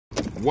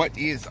What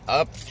is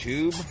up,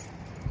 Tube?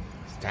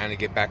 It's time to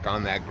get back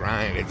on that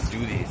grind. Let's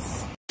do this.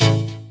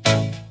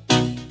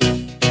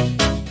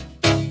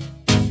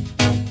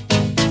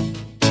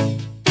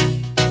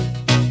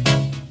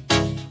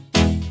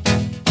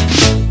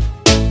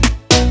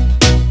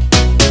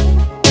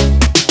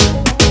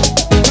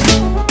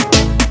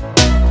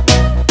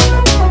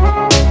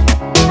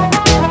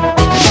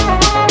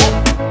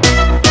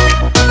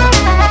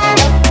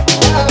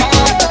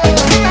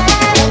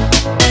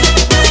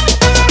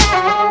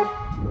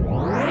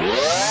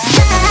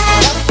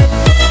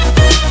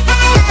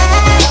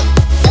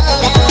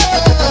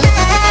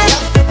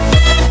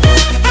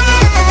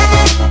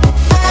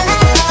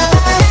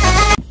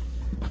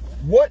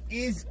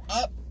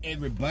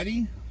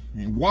 Everybody,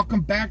 and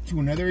welcome back to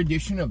another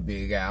edition of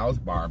Big Al's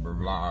Barber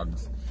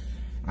Vlogs.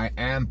 I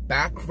am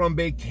back from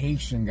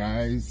vacation,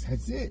 guys.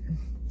 That's it.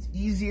 It's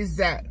easy as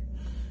that.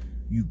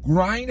 You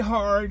grind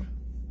hard,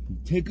 you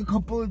take a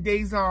couple of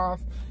days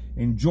off,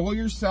 enjoy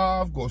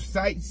yourself, go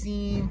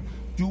sightseeing,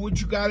 do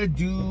what you gotta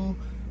do,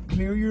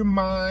 clear your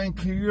mind,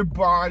 clear your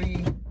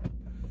body,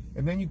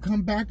 and then you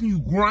come back and you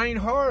grind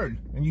hard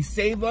and you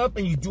save up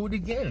and you do it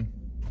again.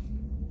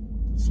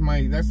 That's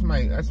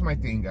my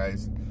thing,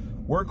 guys.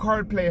 Work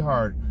hard, play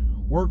hard.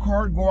 Work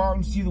hard, go out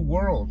and see the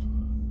world.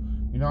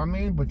 You know what I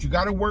mean? But you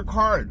gotta work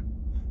hard.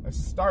 That's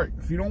the start.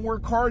 If you don't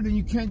work hard, then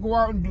you can't go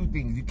out and do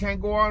things. You can't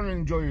go out and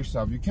enjoy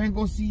yourself. You can't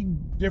go see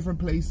different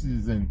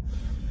places and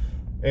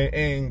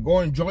go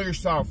enjoy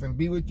yourself and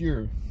be with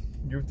your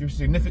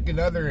significant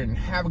other and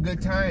have a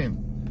good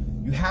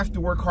time. You have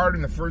to work hard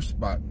in the first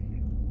spot.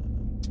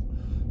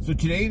 So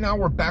today, now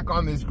we're back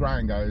on this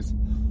grind, guys.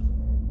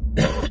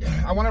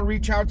 I want to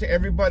reach out to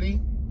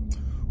everybody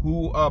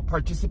who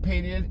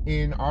participated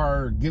in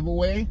our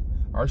giveaway,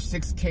 our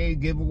 6K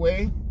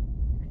giveaway.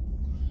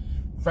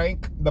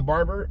 Frank the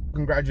Barber,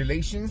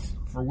 congratulations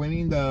for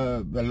winning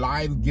the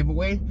live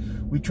giveaway.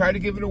 We tried to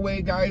give it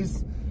away,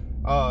 guys,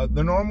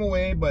 the normal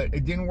way, but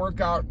it didn't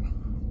work out.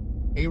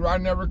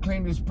 A-Rod never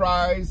claimed his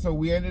prize, so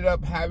we ended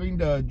up having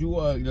to do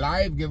a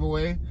live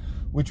giveaway,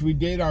 which we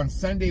did on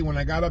Sunday when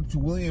I got up to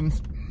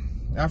Williams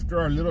after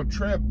our little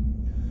trip.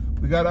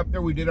 We got up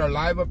there, we did our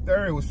live up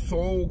there. It was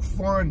so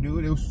fun,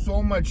 dude. It was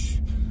so much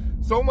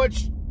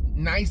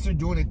nicer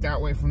doing it that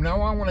way. From now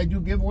on, when I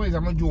do giveaways,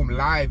 I'm gonna do them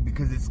live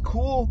because it's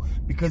cool,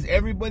 because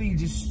everybody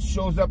just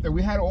shows up there.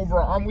 We had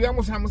we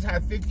almost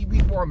had 50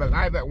 people on the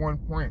live at one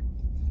point,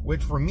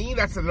 which for me,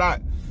 that's a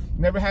lot.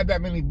 Never had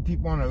that many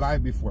people on a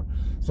live before.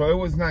 So it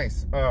was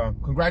nice.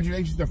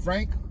 Congratulations to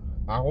Frank.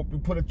 I hope you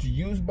put it to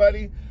use,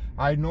 buddy.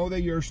 I know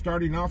that you're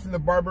starting off in the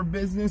barber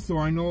business, so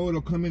I know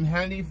it'll come in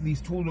handy. These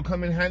tools will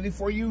come in handy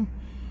for you.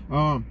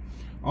 I'm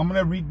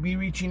gonna be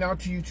reaching out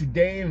to you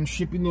today and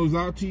shipping those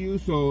out to you,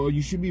 so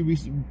you should be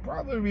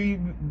probably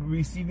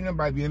receiving them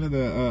by the end of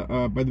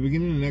by the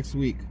beginning of next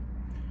week.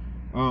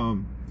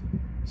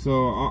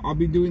 So I'll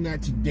be doing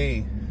that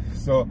today.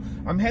 So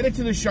I'm headed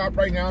to the shop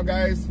right now,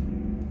 guys.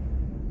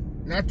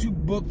 Not too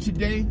booked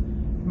today,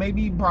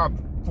 maybe about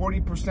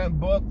 40%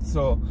 booked,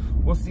 so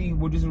we'll see.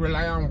 We'll just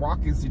rely on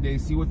walk-ins today,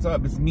 see what's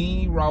up. It's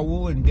me,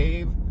 Raul, and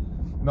Dave.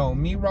 No,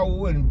 me,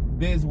 Raul, and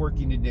Biz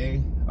working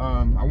today.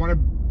 I want to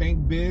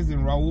thank Biz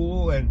and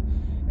Raul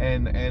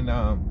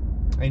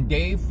and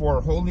Dave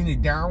for holding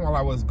it down while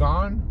I was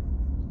gone.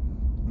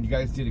 You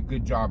guys did a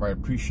good job. I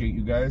appreciate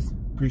you guys.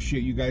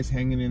 Appreciate you guys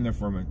hanging in there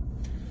for me.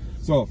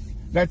 So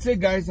that's it,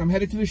 guys. I'm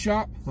headed to the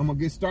shop. I'm gonna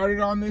get started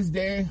on this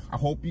day. I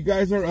hope you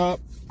guys are up.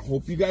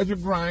 Hope you guys are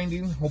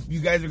grinding. Hope you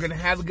guys are gonna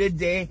have a good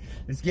day.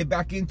 Let's get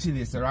back into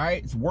this, all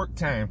right? It's work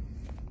time.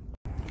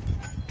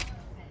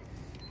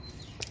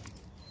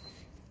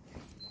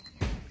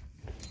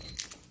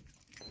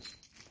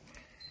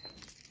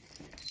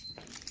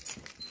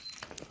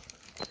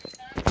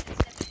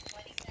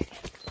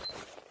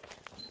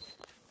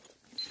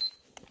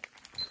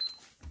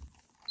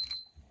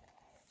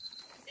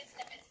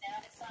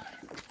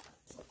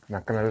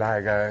 Not gonna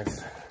lie,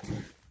 guys.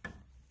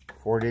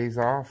 4 days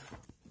off.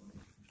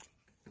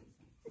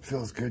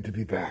 Feels good to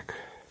be back.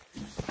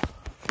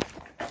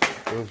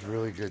 Feels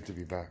really good to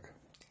be back.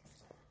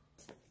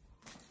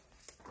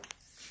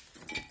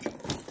 Let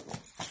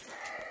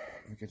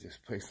me get this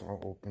place all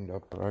opened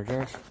up, I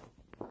guess.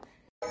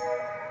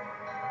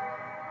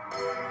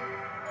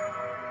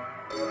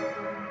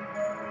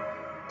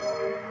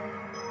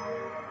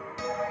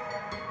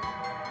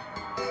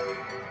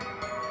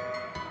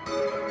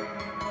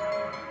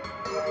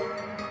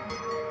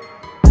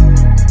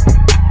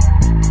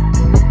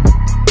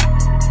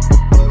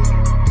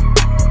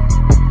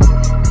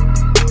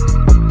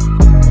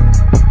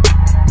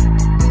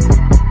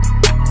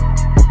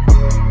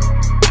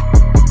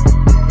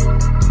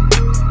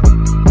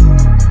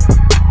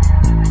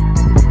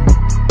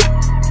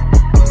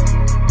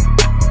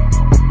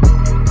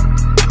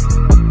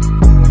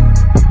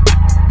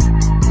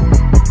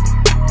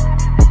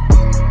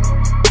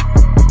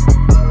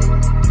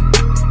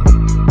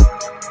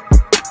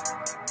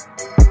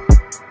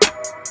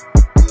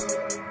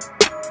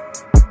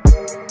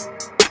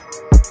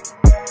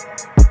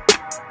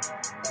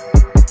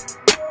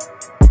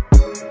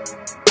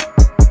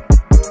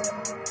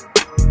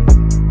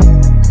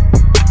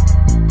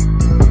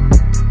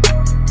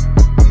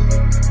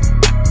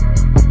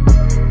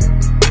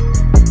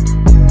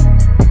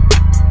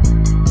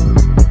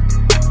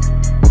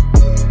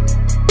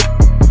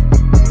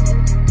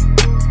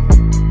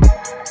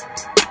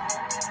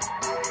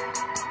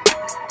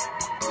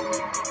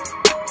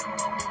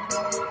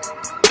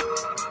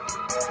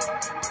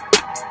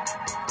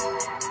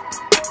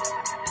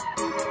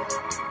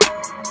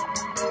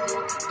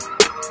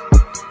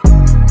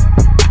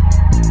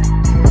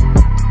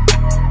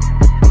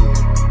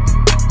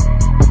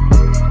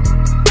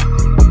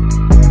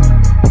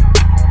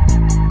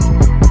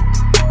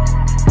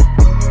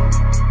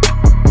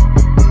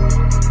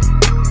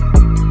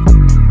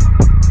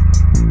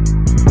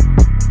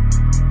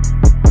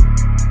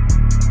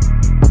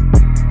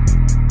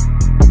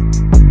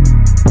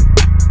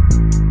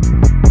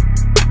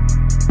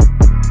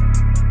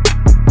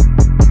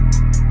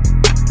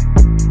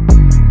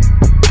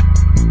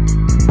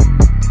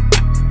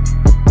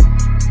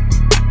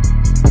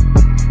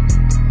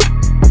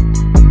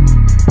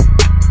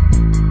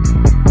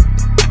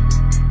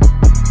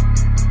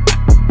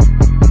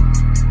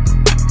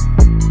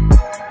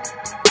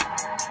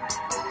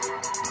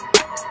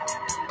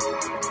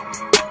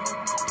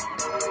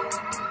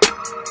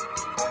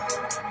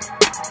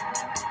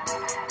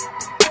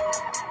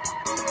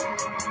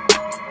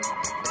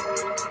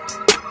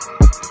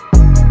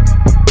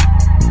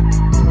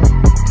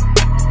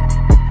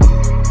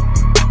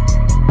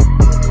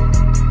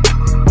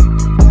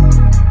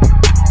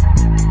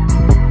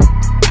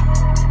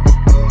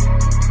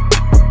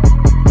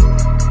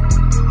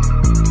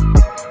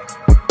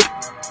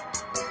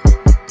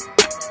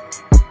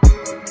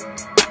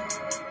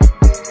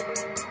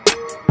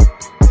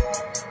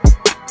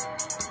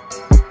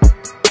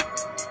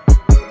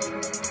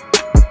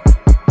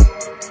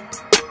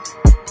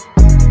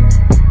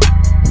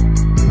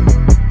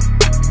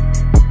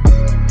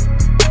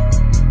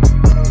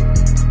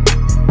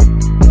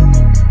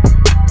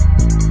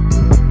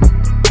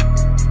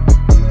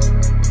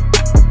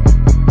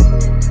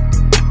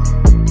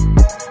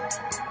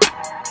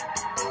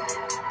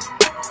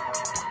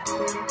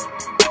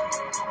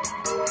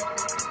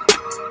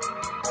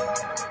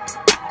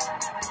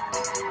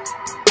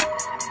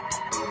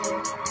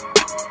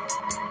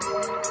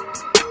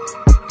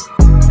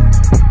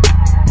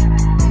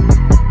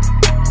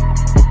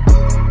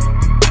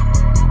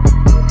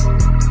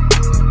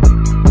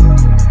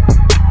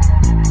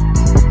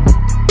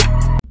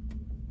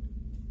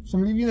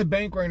 the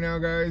bank right now,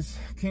 guys.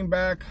 Came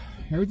back.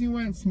 Everything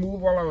went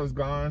smooth while I was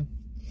gone.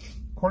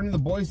 According to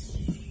the boys,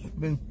 it's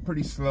been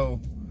pretty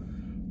slow.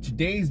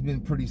 Today's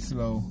been pretty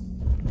slow.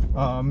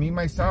 Me,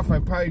 myself,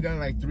 I've probably done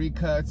like 3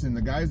 cuts, and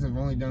the guys have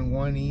only done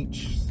 1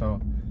 each.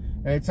 So,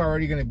 and it's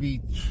already gonna be,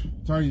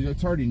 it's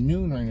already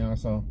noon right now,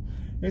 so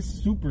it's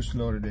super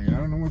slow today. I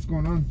don't know what's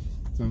going on.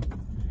 So,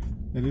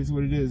 it is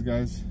what it is,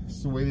 guys.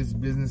 It's the way this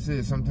business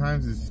is.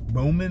 Sometimes it's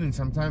booming, and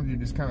sometimes you're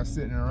just kind of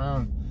sitting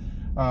around.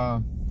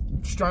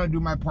 Just trying to do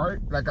my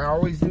part like I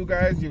always do,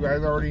 guys. You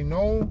guys already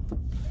know.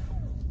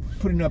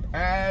 Putting up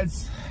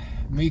ads.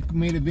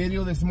 Made a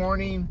video this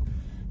morning.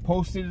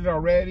 Posted it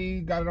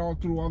already. Got it all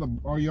through all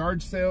our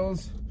yard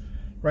sales.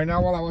 Right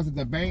now, while I was at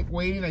the bank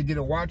waiting, I did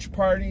a watch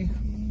party.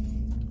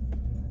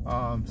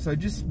 So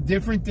just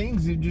different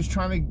things. You're just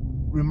trying to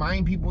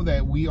remind people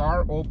that we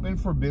are open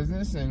for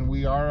business and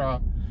we are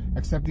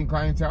accepting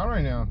clientele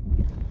right now.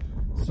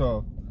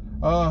 So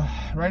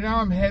right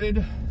now I'm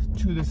headed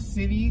to the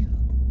city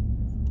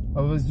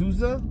of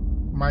Azusa,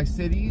 my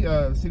city,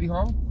 city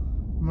hall.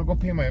 I'm gonna go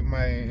pay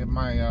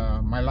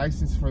my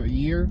license for the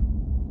year.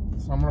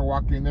 So I'm gonna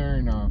walk in there,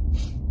 and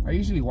I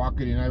usually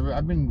walk it in.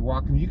 I've been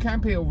walking. You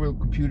can't pay over the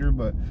computer,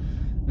 but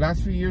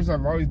last few years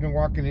I've always been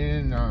walking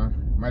in.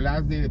 My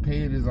last day to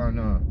pay it is on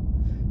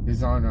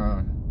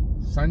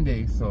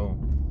Sunday, so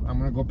I'm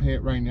gonna go pay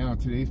it right now.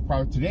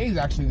 Today's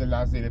actually the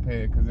last day to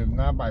pay it, because if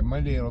not, by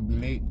Monday it'll be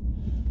late.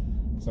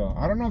 So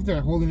I don't know if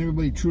they're holding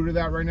everybody true to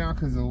that right now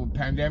because of the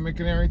pandemic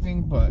and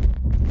everything, but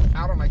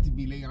I don't like to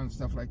be late on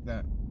stuff like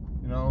that.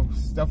 You know,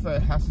 stuff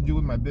that has to do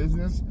with my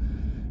business,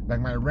 like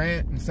my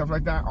rent and stuff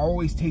like that.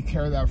 Always take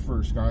care of that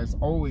first, guys.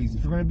 Always.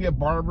 If you're going to be a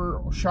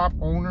barber shop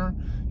owner,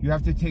 you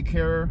have to take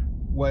care of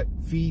what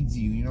feeds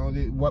you. You know,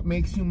 what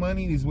makes you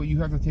money is what you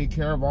have to take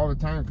care of all the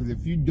time, because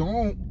if you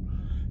don't,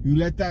 you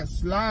let that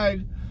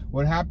slide,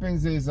 what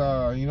happens is,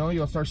 you know,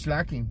 you'll start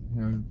slacking.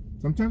 You know,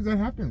 sometimes that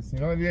happens. You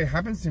know, it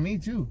happens to me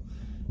too.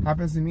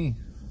 Happens to me,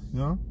 you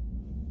know,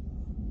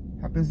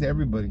 happens to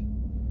everybody.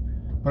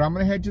 But I'm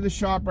gonna head to the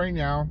shop right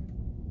now,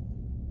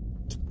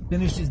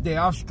 finish this day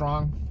off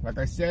strong. Like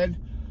I said,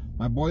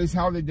 my boys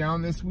held it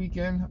down this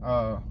weekend.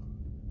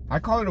 I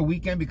call it a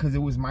weekend because it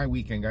was my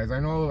weekend, guys. I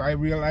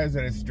realize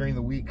that it's during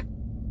the week,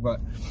 but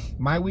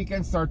my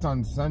weekend starts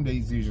on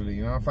Sundays usually.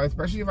 You know,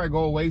 especially if I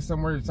go away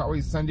somewhere, it's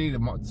always Sunday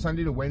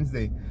to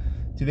Wednesday.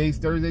 Today's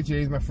Thursday.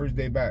 Today's my first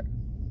day back.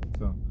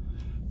 So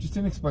just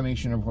an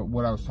explanation of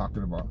what I was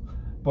talking about.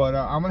 But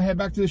I'm going to head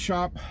back to the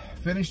shop,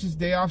 finish this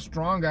day off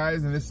strong,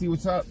 guys, and let's see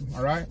what's up,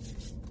 all right?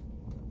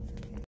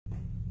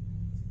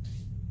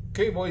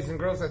 Okay, boys and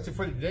girls, that's it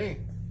for today.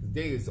 The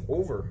day is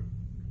over.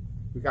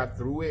 We got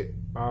through it.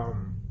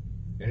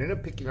 It ended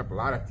up picking up a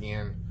lot at the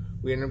end.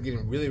 We ended up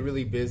getting really,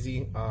 really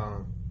busy.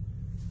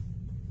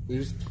 We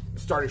just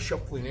started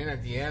shuffling in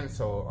at the end.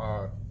 So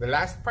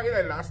probably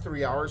the last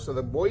 3 hours, so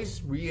the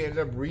boys ended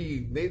up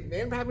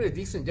having a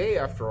decent day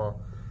after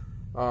all.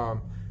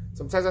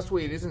 Sometimes that's the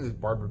way it is in this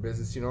barber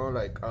business, you know,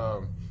 like,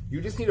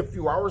 you just need a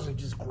few hours of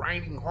just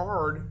grinding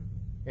hard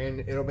and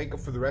it'll make up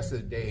for the rest of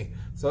the day.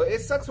 So it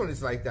sucks when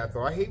it's like that,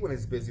 though. I hate when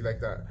it's busy like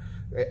that.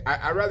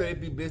 I'd rather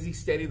it be busy,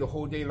 steady the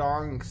whole day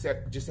long,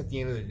 except just at the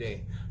end of the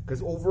day.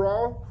 Because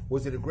overall,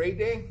 was it a great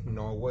day?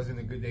 No, it wasn't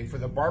a good day. For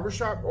the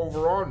barbershop,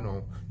 overall,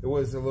 no. It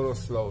was a little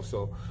slow.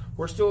 So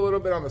we're still a little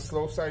bit on the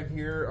slow side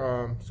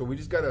here. So we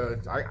just gotta,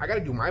 I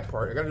gotta do my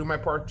part. I gotta do my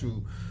part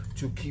to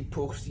keep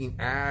posting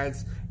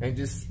ads and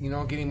just, you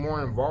know, getting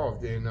more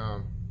involved. And,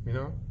 you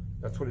know,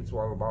 that's what it's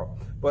all about.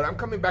 But I'm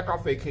coming back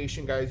off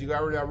vacation, guys. You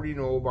guys already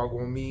know about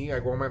me. I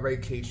go on my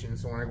vacation.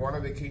 So when I go on a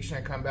vacation,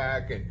 I come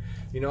back, and,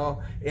 you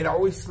know, it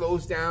always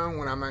slows down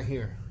when I'm not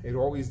here. It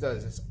always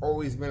does. It's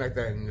always been like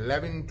that. In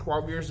 11,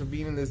 12 years of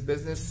being in this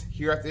business,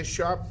 here at this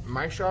shop,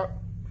 my shop,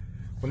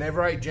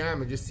 whenever I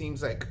jam, it just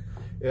seems like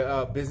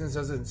business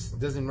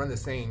doesn't run the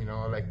same, you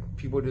know. Like,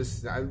 people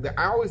just, I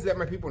always let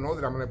my people know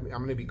that I'm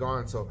gonna be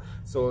gone, so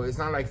it's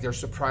not like they're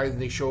surprised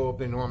and they show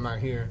up and know I'm not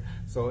here.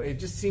 So it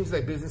just seems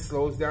like business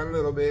slows down a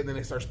little bit, and then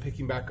it starts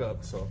picking back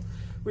up. So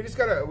we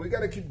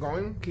gotta keep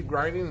going, keep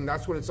grinding, and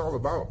that's what it's all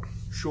about.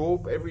 Show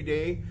up every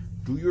day,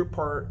 do your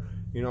part,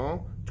 you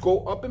know. Go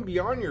up and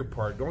beyond your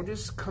part. Don't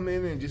just come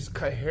in and just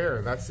cut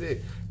hair. That's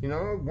it. You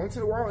know, once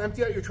in a while,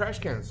 empty out your trash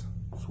cans,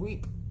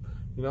 sweep,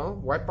 you know,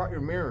 wipe out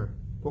your mirror.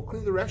 Go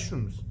clean the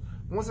restrooms.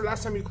 When was the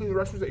last time you cleaned the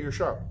restrooms at your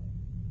shop?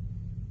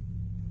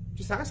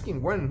 Just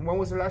asking, when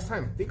was the last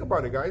time? Think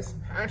about it, guys.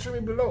 Answer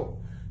me below.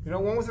 You know,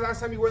 when was the last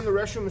time you went in the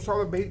restroom and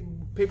saw the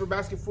paper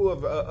basket full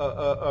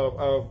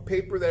of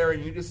paper there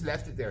and you just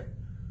left it there?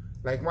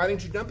 Like, why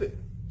didn't you dump it?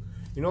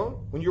 You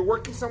know, when you're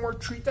working somewhere,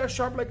 treat that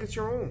shop like it's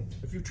your own.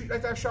 If you treat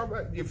that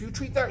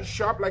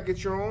shop like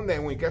it's your own,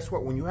 then guess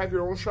what? When you have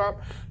your own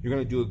shop, you're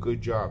gonna do a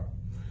good job.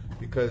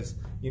 Because,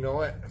 you know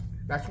what?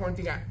 That's one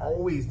thing I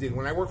always did.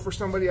 When I worked for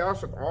somebody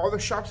else, with all the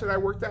shops that I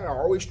worked at, I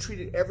always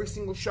treated every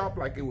single shop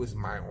like it was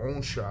my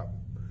own shop.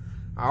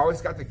 I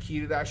always got the key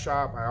to that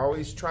shop. I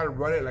always try to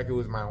run it like it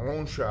was my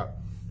own shop.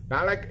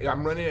 Not like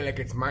I'm running it like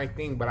it's my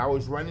thing, but I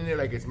was running it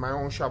like it's my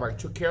own shop. I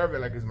took care of it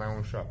like it's my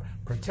own shop.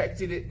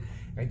 Protected it,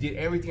 and did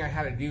everything I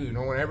had to do. You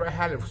know, whenever I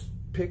had to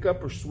pick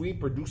up or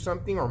sweep or do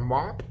something or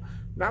mop,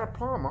 not a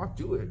problem, I'll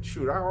do it.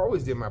 Shoot, I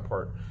always did my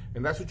part.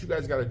 And that's what you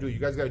guys got to do. You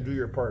guys got to do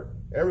your part.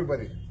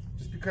 Everybody.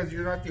 Just because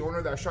you're not the owner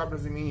of that shop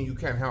doesn't mean you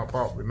can't help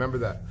out. Remember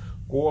that.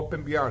 Go up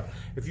and beyond.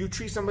 If you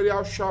treat somebody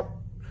else's shop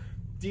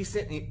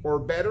decent or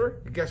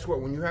better, guess what?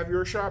 When you have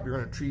your shop, you're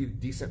going to treat it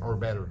decent or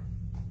better.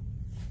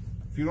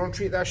 If you don't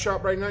treat that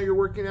shop right now you're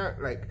working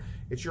at like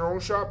it's your own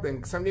shop,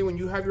 then someday when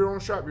you have your own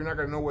shop, you're not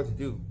going to know what to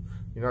do.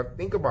 You know,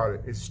 think about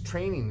it. It's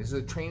training. This is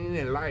a training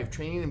in life.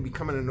 Training and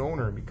becoming an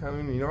owner.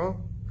 Becoming, you know,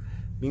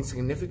 being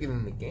significant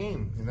in the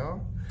game, you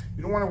know.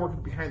 You don't want to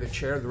work behind the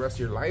chair the rest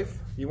of your life.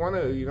 You want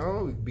to, you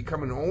know,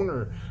 become an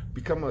owner,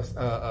 become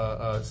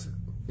a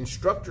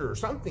instructor or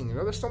something. You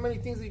know, there's so many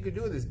things that you could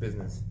do with this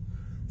business.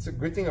 It's a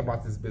good thing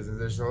about this business.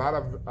 There's a lot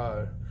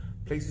of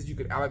places you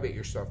could elevate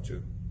yourself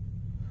to.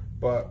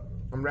 But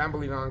I'm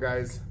rambling on,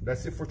 guys.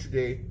 That's it for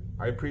today.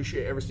 I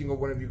appreciate every single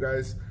one of you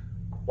guys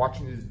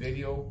watching this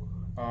video.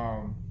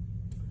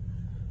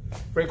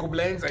 Franco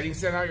Blends, I didn't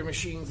send out your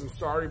machines. I'm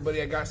sorry, buddy.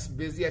 I got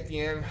busy at the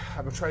end.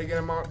 I'm gonna try to get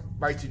them out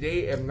by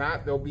today. If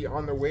not, they'll be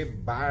on their way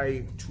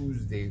by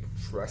Tuesday.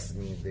 Trust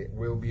me, they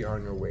will be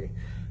on their way.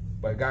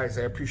 But guys,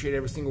 I appreciate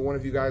every single one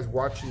of you guys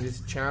watching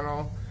this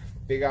channel.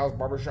 Big Al's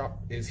Barbershop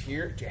is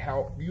here to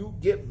help you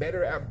get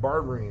better at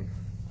barbering.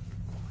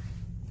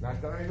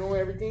 Not that I know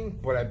everything,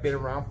 but I've been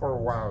around for a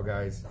while,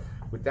 guys.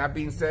 With that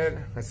being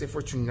said, that's it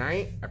for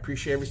tonight. I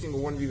appreciate every single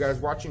one of you guys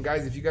watching.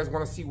 Guys, if you guys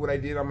want to see what I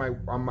did on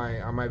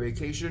my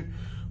vacation,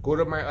 go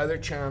to my other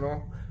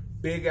channel,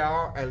 Big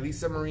Al and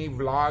Lisa Marie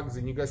Vlogs,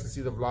 and you guys can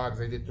see the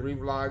vlogs. I did 3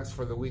 vlogs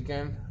for the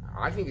weekend.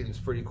 I think it was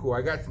pretty cool.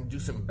 I got to do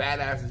some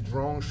badass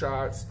drone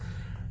shots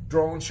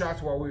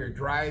while we were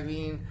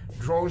driving,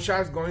 drone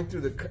shots going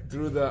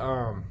through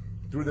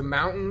the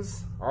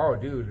mountains. Oh,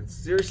 dude,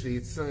 seriously,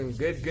 it's some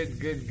good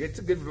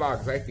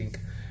vlogs, I think.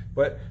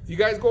 But if you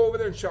guys go over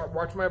there and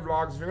watch my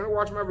vlogs, if you're gonna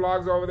watch my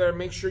vlogs over there,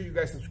 make sure you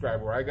guys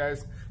subscribe. All right,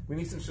 guys, we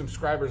need some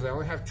subscribers. I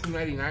only have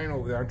 299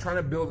 over there. I'm trying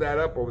to build that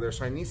up over there,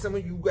 so I need some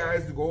of you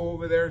guys to go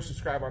over there and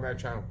subscribe on that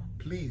channel.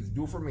 Please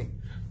do it for me.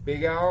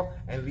 Big Al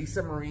and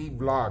Lisa Marie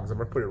Vlogs. I'm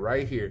gonna put it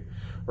right here.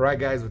 All right,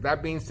 guys, with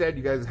that being said,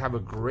 you guys have a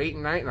great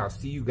night, and I'll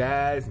see you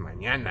guys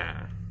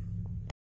mañana.